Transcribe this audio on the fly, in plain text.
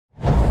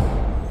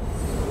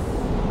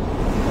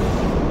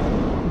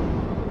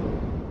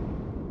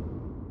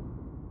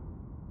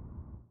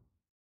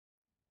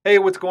Hey,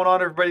 what's going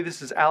on, everybody?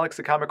 This is Alex,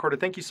 the Comic Hoarder.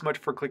 Thank you so much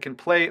for clicking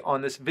play on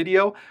this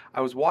video.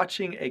 I was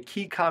watching a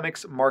Key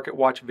Comics Market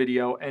Watch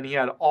video, and he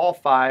had all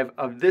 5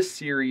 of this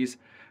series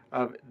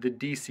of the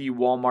DC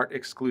Walmart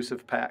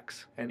exclusive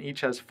packs. And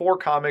each has 4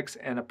 comics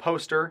and a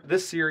poster.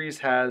 This series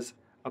has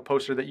a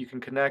poster that you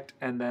can connect,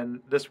 and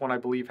then this one, I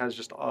believe, has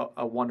just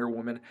a Wonder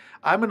Woman.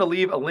 I'm going to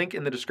leave a link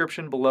in the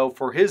description below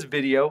for his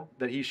video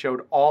that he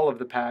showed all of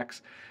the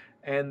packs.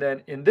 And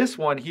then in this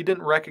one, he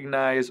didn't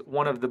recognize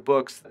one of the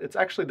books. It's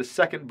actually the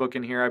second book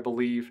in here, I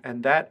believe,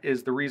 and that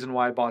is the reason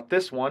why I bought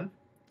this one.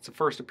 It's the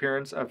first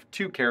appearance of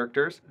 2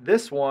 characters.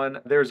 This one,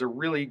 there's a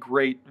really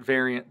great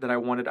variant that I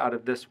wanted out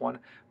of this one.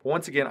 But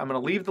once again, I'm going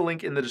to leave the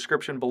link in the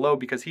description below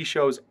because he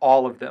shows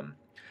all of them.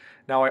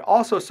 Now, I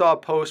also saw a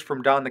post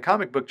from Don the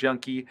Comic Book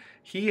Junkie.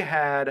 He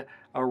had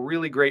a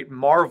really great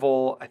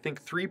Marvel, I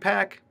think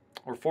 3-pack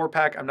or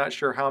 4-pack. I'm not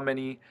sure how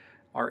many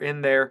are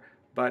in there,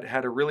 but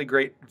had a really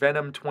great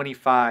Venom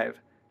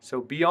 25. So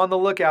be on the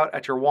lookout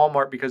at your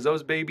Walmart because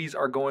those babies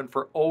are going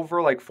for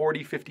over like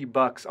 40, 50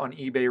 bucks on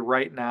eBay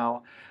right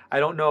now. I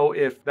don't know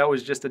if that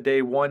was just a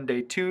day 1,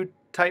 day 2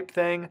 type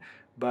thing,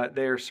 but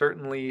they are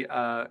certainly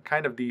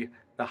kind of the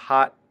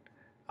hot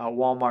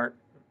Walmart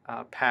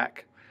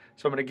pack.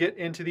 So I'm going to get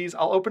into these.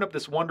 I'll open up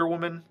this Wonder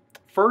Woman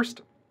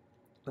first,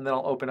 and then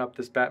I'll open up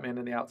this Batman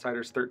and the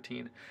Outsiders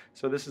 13.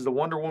 So this is the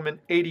Wonder Woman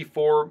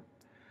 84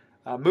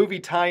 movie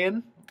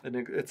tie-in. And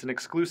it's an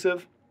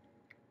exclusive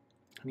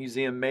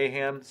Museum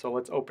Mayhem. So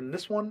let's open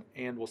this one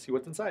and we'll see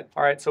what's inside.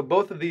 All right, so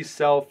both of these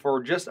sell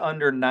for just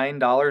under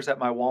 $9 at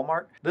my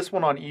Walmart. This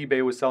one on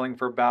eBay was selling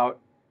for about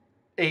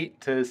 $8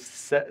 to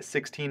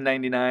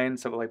 $16.99,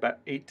 so like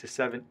about $8 to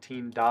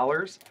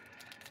 $17.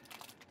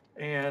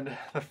 And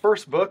the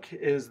first book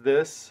is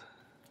this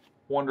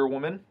Wonder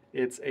Woman.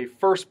 It's a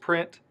first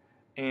print,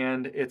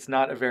 and it's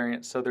not a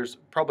variant, so there's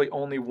probably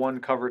only one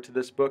cover to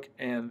this book,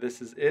 and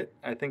this is it.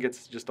 I think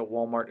it's just a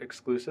Walmart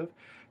exclusive,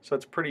 so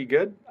it's pretty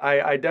good.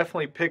 I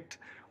definitely picked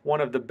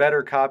one of the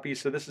better copies,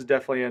 so this is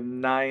definitely a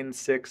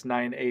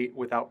 9698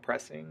 without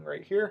pressing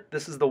right here.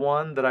 This is the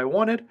one that I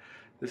wanted.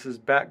 This is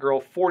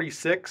Batgirl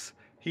 46.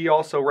 He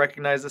also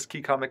recognized this,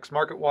 Key Comics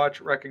Market Watch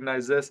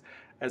recognized this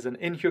as an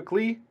In-Hyuk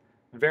Lee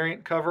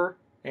variant cover.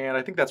 And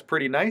I think that's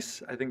pretty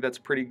nice. I think that's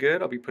pretty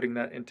good. I'll be putting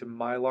that into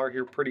Mylar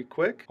here pretty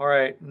quick. All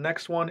right,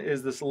 next one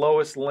is this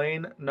Lois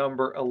Lane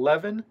number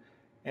 11.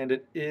 And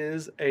it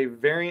is a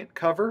variant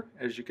cover,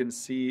 as you can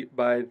see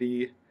by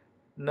the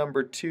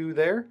number 2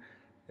 there.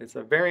 It's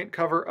a variant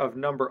cover of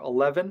number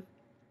 11.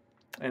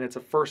 And it's a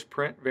first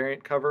print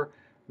variant cover.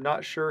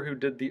 Not sure who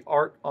did the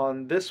art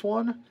on this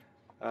one.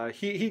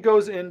 He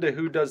goes into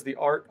who does the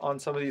art on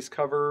some of these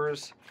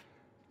covers.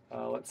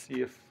 Let's see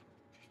if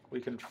we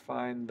can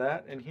find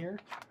that in here.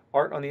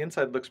 Art on the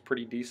inside looks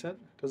pretty decent.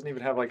 Doesn't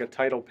even have like a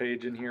title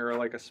page in here or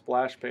like a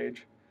splash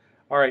page.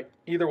 All right,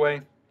 either way,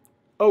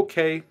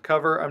 okay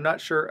cover. I'm not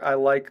sure I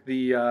like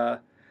the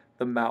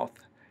mouth.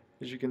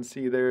 As you can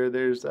see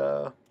there's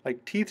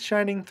like teeth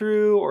shining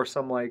through or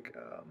some like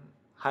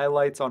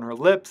highlights on her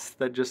lips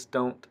that just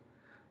don't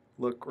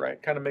look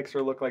right. Kind of makes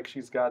her look like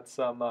she's got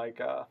some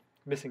like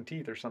missing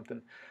teeth or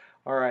something.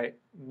 All right,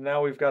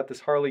 now we've got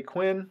this Harley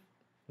Quinn,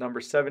 number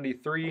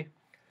 73.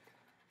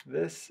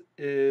 This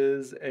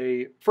is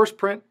a first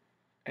print,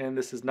 and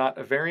this is not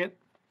a variant.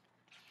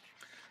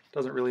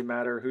 Doesn't really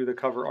matter who the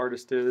cover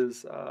artist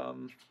is.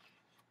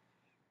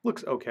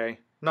 Looks okay,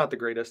 not the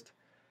greatest.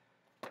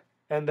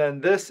 And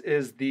then this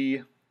is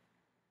the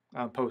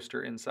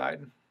poster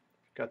inside.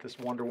 Got this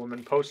Wonder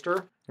Woman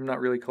poster. I'm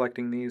not really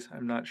collecting these.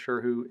 I'm not sure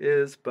who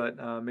is,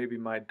 but maybe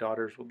my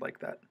daughters would like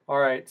that. All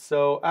right,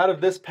 so out of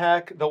this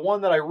pack, the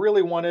one that I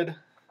really wanted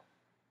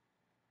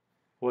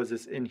was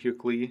this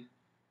In-Hyuk Lee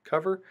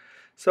cover.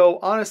 So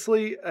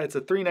honestly, it's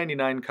a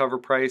 $3.99 cover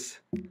price.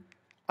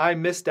 I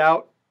missed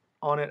out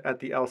on it at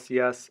the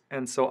LCS,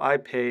 and so I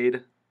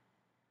paid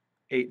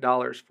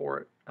 $8 for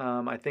it.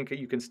 I think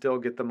you can still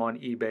get them on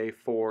eBay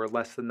for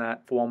less than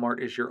that. Walmart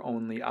is your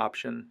only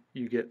option.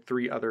 You get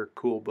 3 other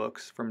cool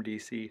books from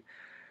DC.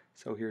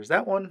 So here's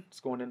that one. It's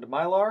going into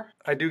Mylar.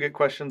 I do get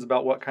questions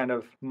about what kind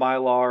of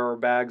Mylar or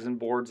bags and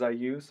boards I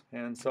use,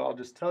 and so I'll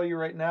just tell you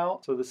right now.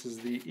 So this is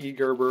the E.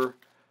 Gerber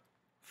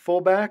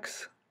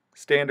fullbacks,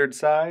 standard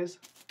size,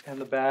 and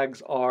the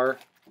bags are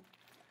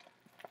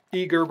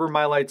E. Gerber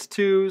Mylites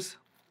 2s,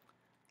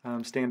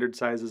 standard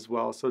size as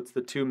well, so it's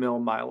the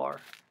 2mm Mylar.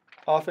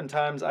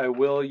 Oftentimes I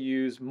will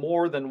use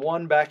more than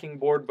one backing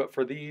board, but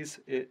for these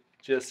it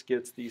just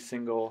gets the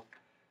single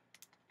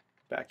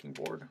backing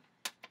board.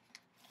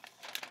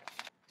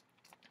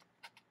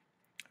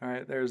 All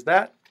right, there's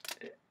that,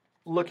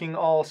 looking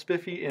all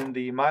spiffy in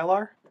the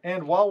Mylar.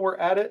 And while we're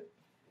at it,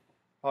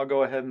 I'll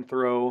go ahead and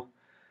throw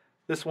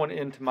this one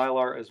into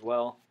Mylar as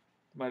well.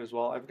 Might as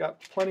well. I've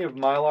got plenty of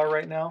Mylar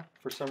right now.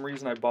 For some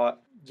reason I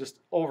bought just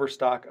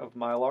overstock of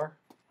Mylar.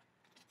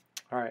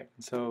 All right,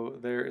 so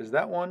there is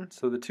that one.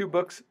 So the 2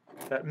 books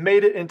that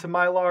made it into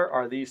Mylar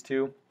are these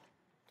 2.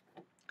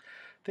 I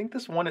think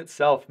this one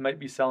itself might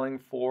be selling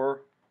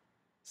for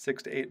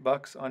 $6 to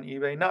 $8 on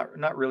eBay.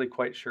 Not really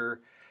quite sure.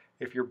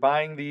 If you're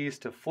buying these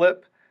to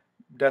flip,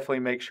 definitely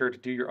make sure to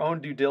do your own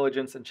due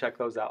diligence and check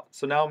those out.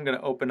 So now I'm going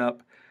to open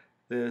up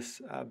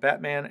this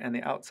Batman and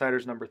the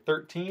Outsiders number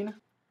 13.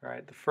 All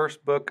right, the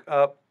first book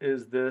up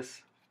is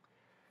this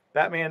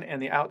Batman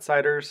and the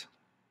Outsiders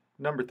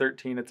number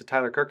 13. It's a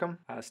Tyler Kirkham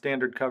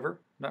standard cover.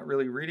 Not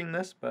really reading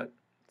this, but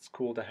it's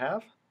cool to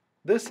have.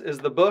 This is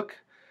the book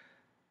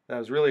that I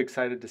was really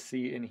excited to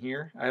see in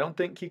here. I don't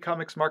think Key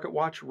Comics Market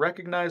Watch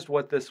recognized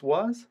what this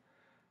was,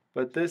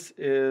 but this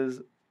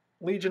is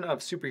Legion of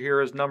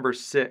Superheroes number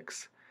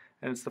 6.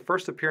 And it's the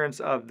first appearance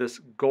of this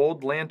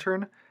Gold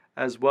Lantern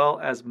as well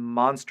as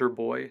Monster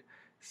Boy.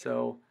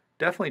 So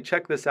definitely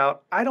check this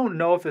out. I don't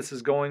know if this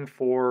is going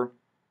for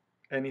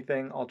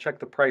anything. I'll check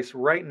the price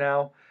right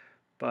now,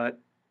 but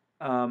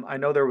I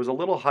know there was a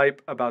little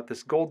hype about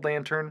this Gold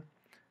Lantern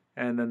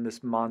and then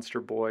this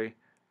Monster Boy.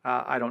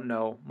 I don't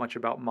know much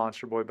about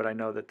Monster Boy, but I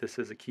know that this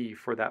is a key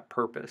for that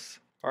purpose.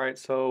 All right,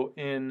 so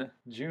in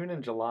June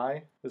and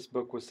July, this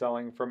book was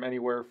selling from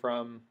anywhere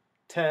from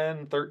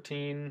 $10,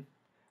 $13.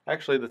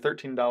 Actually, the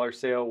 $13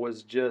 sale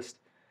was just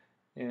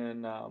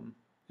in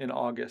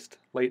August,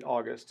 late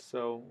August.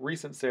 So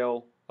recent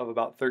sale of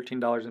about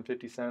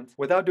 $13.50.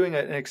 Without doing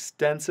an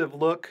extensive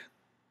look,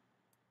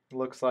 it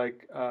looks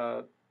like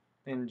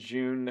in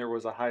June there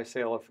was a high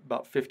sale of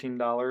about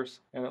 $15,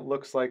 and it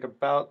looks like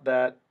about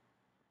that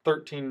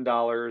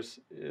 $13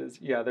 is,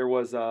 yeah, there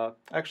was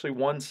actually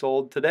one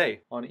sold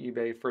today on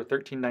eBay for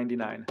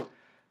 $13.99. So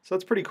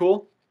that's pretty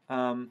cool.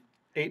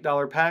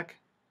 $8 pack.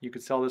 You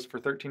could sell this for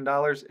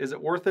 $13. Is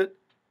it worth it?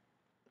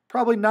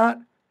 Probably not,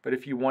 but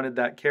if you wanted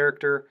that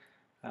character,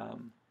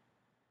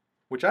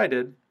 which I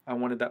did, I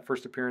wanted that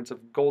first appearance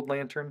of Gold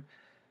Lantern,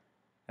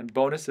 and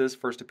bonuses,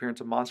 first appearance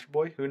of Monster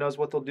Boy. Who knows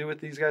what they'll do with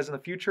these guys in the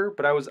future,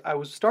 but I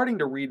was starting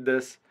to read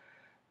this.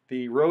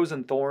 The Rose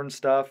and Thorn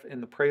stuff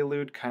in the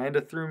Prelude kind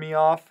of threw me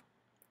off,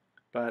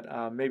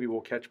 but maybe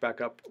we'll catch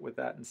back up with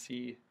that and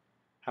see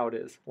how it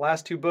is.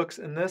 Last two books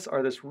in this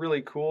are this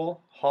really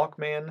cool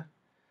Hawkman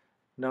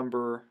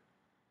number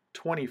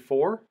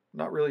 24.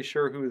 Not really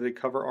sure who the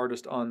cover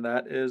artist on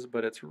that is,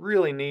 but it's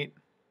really neat.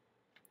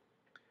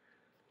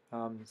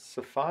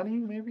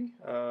 Safani, maybe?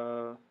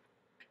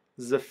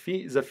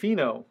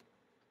 Zafino.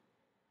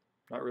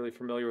 Not really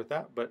familiar with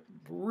that, but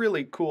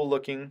really cool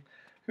looking.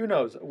 Who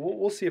knows?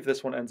 We'll see if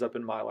this one ends up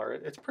in Mylar.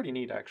 It's pretty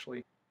neat,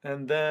 actually.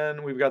 And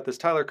then we've got this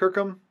Tyler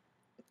Kirkham,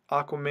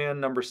 Aquaman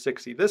number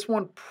 60. This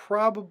one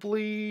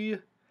probably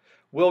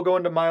will go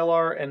into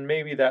Mylar, and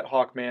maybe that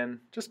Hawkman,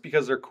 just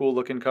because they're cool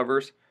looking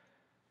covers.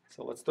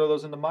 So let's throw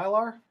those into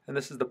Mylar. And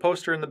this is the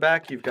poster in the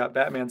back. You've got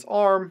Batman's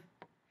arm,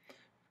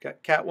 you've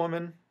got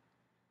Catwoman,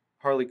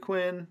 Harley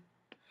Quinn,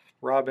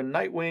 Robin,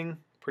 Nightwing.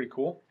 Pretty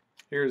cool.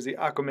 Here's the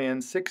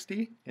Aquaman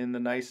 60 in the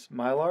nice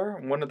Mylar.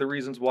 And one of the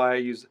reasons why I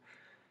use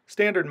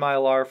standard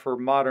Mylar for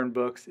modern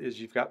books is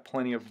you've got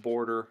plenty of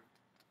border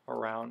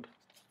around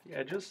the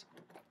edges.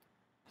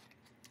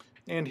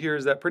 And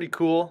here's that pretty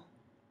cool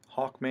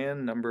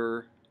Hawkman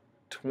number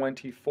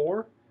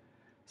 24.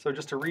 So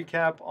just to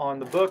recap on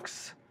the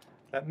books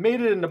that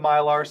made it into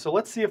Mylar. So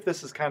let's see if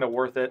this is kind of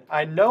worth it.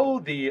 I know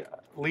the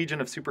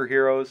Legion of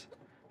Superheroes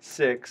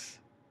 6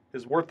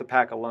 is worth the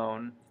pack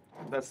alone.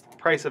 That's the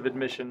price of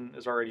admission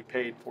is already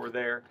paid for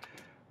there.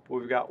 But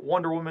we've got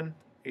Wonder Woman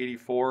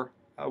 84.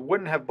 I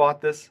wouldn't have bought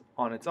this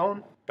on its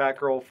own.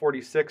 Batgirl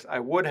 46. I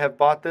would have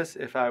bought this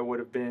if I would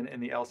have been in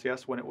the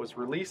LCS when it was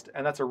released,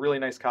 and that's a really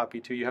nice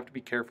copy too. You have to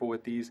be careful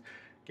with these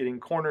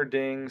getting corner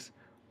dings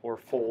or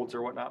folds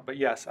or whatnot. But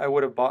yes, I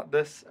would have bought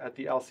this at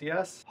the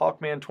LCS.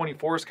 Hawkman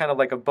 24 is kind of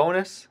like a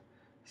bonus,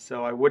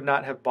 so I would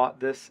not have bought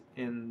this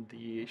in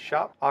the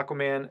shop.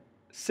 Aquaman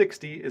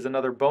 60 is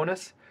another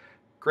bonus.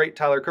 Great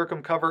Tyler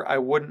Kirkham cover. I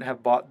wouldn't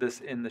have bought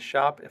this in the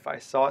shop if I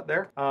saw it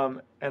there.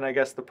 And I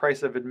guess the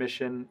price of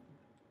admission,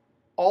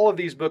 all of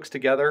these books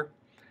together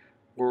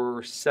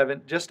were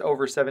just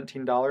over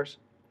 $17.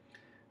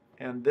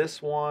 And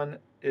this one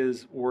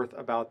is worth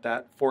about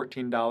that,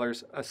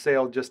 $14. A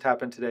sale just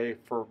happened today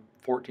for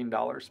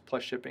 $14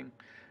 plus shipping.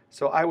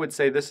 So I would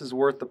say this is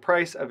worth the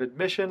price of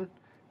admission.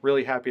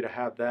 Really happy to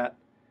have that.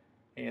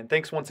 And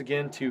thanks once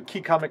again to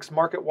Key Comics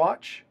Market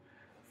Watch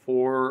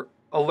for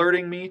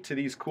alerting me to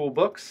these cool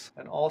books.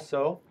 And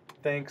also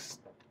thanks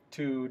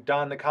to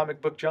Don the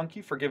Comic Book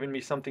Junkie for giving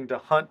me something to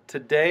hunt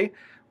today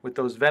with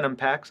those Venom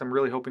packs. I'm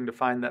really hoping to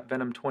find that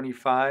Venom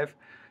 25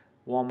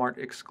 Walmart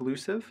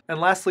exclusive. And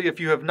lastly, if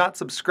you have not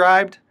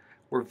subscribed,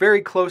 we're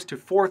very close to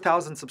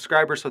 4,000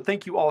 subscribers. So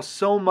thank you all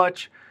so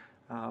much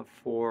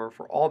for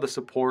all the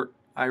support.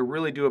 I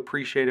really do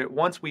appreciate it.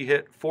 Once we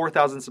hit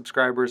 4,000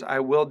 subscribers, I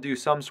will do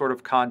some sort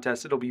of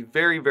contest. It'll be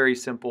very, very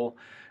simple.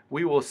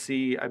 We will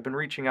see. I've been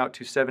reaching out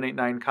to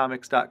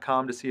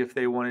 789comics.com to see if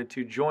they wanted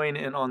to join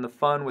in on the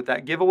fun with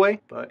that giveaway.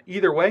 But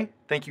either way,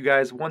 thank you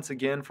guys once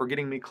again for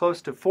getting me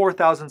close to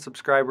 4,000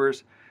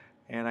 subscribers.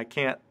 And I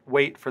can't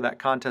wait for that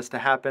contest to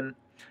happen.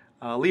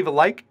 Leave a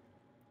like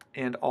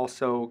and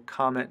also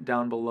comment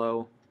down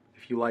below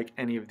if you like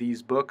any of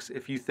these books.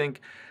 If you think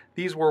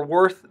these were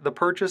worth the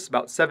purchase,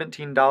 about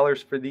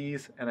 $17 for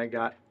these, and I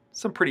got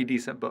some pretty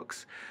decent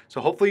books. So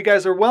hopefully you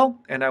guys are well,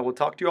 and I will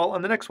talk to you all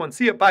on the next one.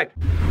 See ya, bye.